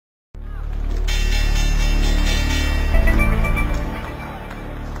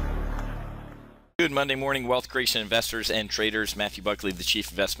Good Monday morning, wealth creation investors and traders. Matthew Buckley, the Chief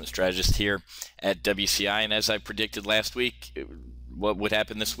Investment Strategist here at WCI. And as I predicted last week, what would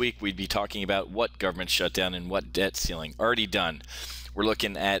happen this week? We'd be talking about what government shutdown and what debt ceiling. Already done. We're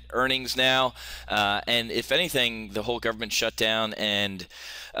looking at earnings now. And if anything, the whole government shutdown and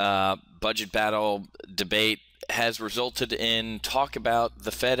budget battle debate has resulted in talk about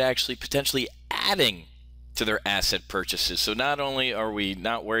the Fed actually potentially adding to their asset purchases. So not only are we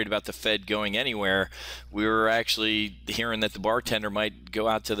not worried about the Fed going anywhere, we were actually hearing that the bartender might go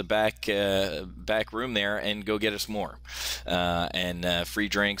out to the back room there and go get us more and free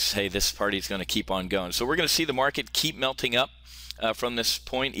drinks. Hey, this party's going to keep on going. So we're going to see the market keep melting up from this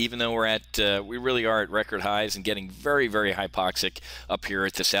point, even though we really are at record highs and getting very, very hypoxic up here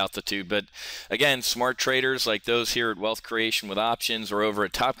at this altitude. But again, smart traders like those here at Wealth Creation with Options or over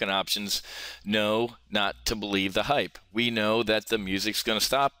at Top Gun Options know not to believe the hype. We know that the music's going to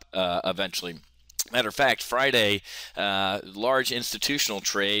stop eventually. Matter of fact, Friday, large institutional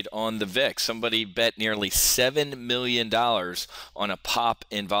trade on the VIX. Somebody bet nearly $7 million on a pop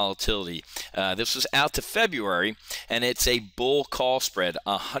in volatility. This was out to February, and it's a bull call spread,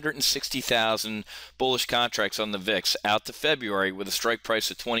 160,000 bullish contracts on the VIX out to February with a strike price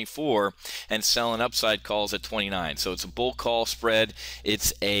of 24 and selling upside calls at 29. So it's a bull call spread.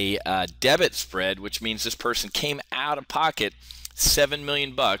 It's a debit spread, which means this person came out of pocket $7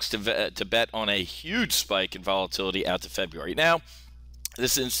 million to bet on a huge spike in volatility out to February. Now,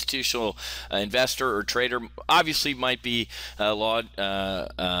 this institutional investor or trader obviously might be hedging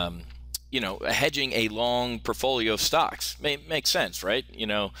a long portfolio of stocks. Makes sense, right?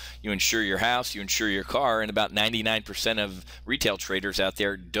 You insure your house, you insure your car, and about 99% of retail traders out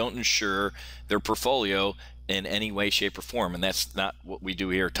there don't insure their portfolio in any way, shape, or form. And that's not what we do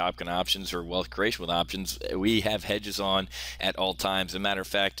here at Top Gun Options or Wealth Creation with Options. We have hedges on at all times. As a matter of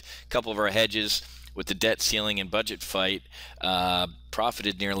fact, a couple of our hedges with the debt ceiling and budget fight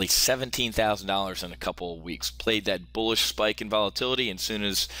profited nearly $17,000 in a couple of weeks. Played that bullish spike in volatility, and as soon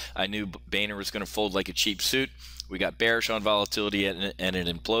as I knew Boehner was going to fold like a cheap suit, we got bearish on volatility and it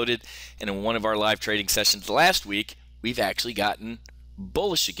imploded. And in one of our live trading sessions last week, we've actually gotten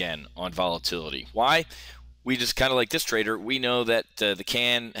bullish again on volatility. Why? We just kind of like this trader, we know that the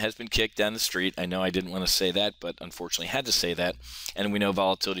can has been kicked down the street. I know I didn't want to say that, but unfortunately had to say that. And we know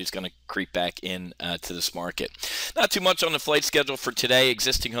volatility is going to creep back in to this market. Not too much on the flight schedule for today,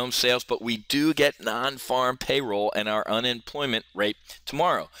 existing home sales, but we do get non-farm payroll and our unemployment rate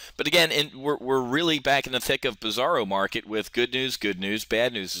tomorrow. But again, we're really back in the thick of bizarro market with good news,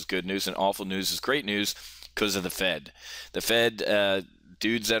 bad news is good news, and awful news is great news because of the Fed. The Fed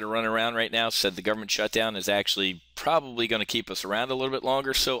dudes that are running around right now said the government shutdown is actually probably going to keep us around a little bit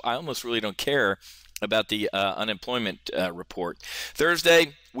longer, so I almost really don't care about the unemployment report.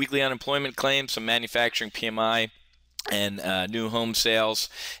 Thursday, weekly unemployment claims, some manufacturing PMI, and new home sales.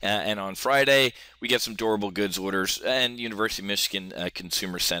 And on Friday, we get some durable goods orders and University of Michigan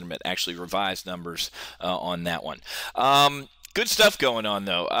consumer sentiment, actually revised numbers on that one. Good stuff going on,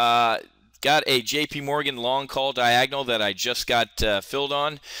 though. Got a JP Morgan long call diagonal that I just got filled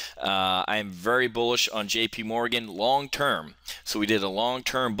on. I am very bullish on JP Morgan long term. So we did a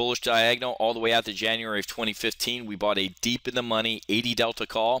long-term bullish diagonal all the way out to January of 2015. We bought a deep in the money 80 delta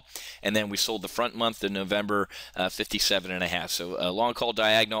call, and then we sold the front month in November 57.5. So a long call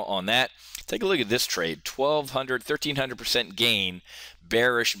diagonal on that. Take a look at this trade, 1,300% gain,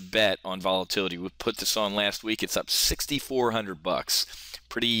 bearish bet on volatility. We put this on last week. It's up 6,400 bucks.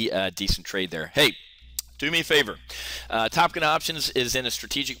 Pretty decent trade there. Hey, do me a favor. Top Gun Options is in a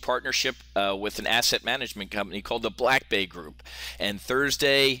strategic partnership with an asset management company called the Black Bay Group. And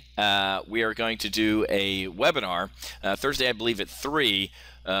Thursday, we are going to do a webinar. Thursday, I believe at 3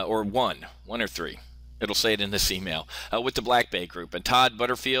 or 1 or 3. It'll say it in this email, with the Black Bay Group. And Todd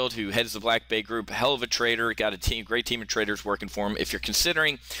Butterfield, who heads the Black Bay Group, hell of a trader, got a great team of traders working for him. If you're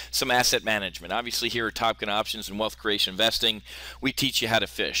considering some asset management, obviously here at Top Gun Options and Wealth Creation Investing, we teach you how to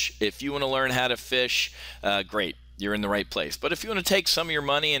fish. If you want to learn how to fish, great. You're in the right place. But if you want to take some of your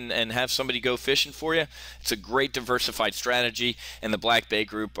money and have somebody go fishing for you, it's a great diversified strategy. And the Black Bay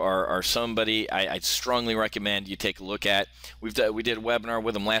Group are somebody I'd strongly recommend you take a look at. We did a webinar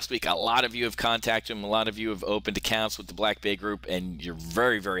with them last week. A lot of you have contacted them. A lot of you have opened accounts with the Black Bay Group, and you're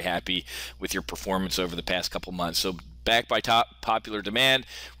very, very happy with your performance over the past couple months. So backed by popular demand,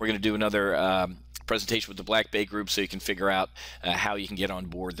 we're going to do another presentation with the Black Bay Group so you can figure out how you can get on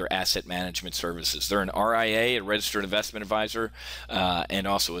board their asset management services. They're an RIA, a registered investment advisor, and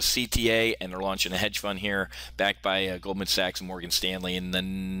also a CTA, and they're launching a hedge fund here backed by Goldman Sachs and Morgan Stanley in the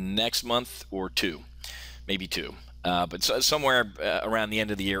next month or two, maybe two. but somewhere around the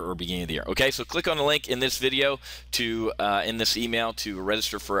end of the year or beginning of the year. Okay, so click on the link in this video to in this email to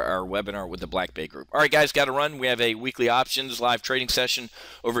register for our webinar with the Black Bay Group. All right, guys, got to run. We have a weekly options live trading session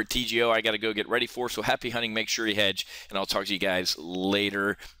over at TGO. I got to go get ready for. So happy hunting. Make sure you hedge, and I'll talk to you guys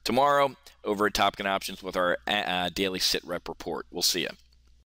later tomorrow over at Top Gun Options with our daily sit rep report. We'll see you.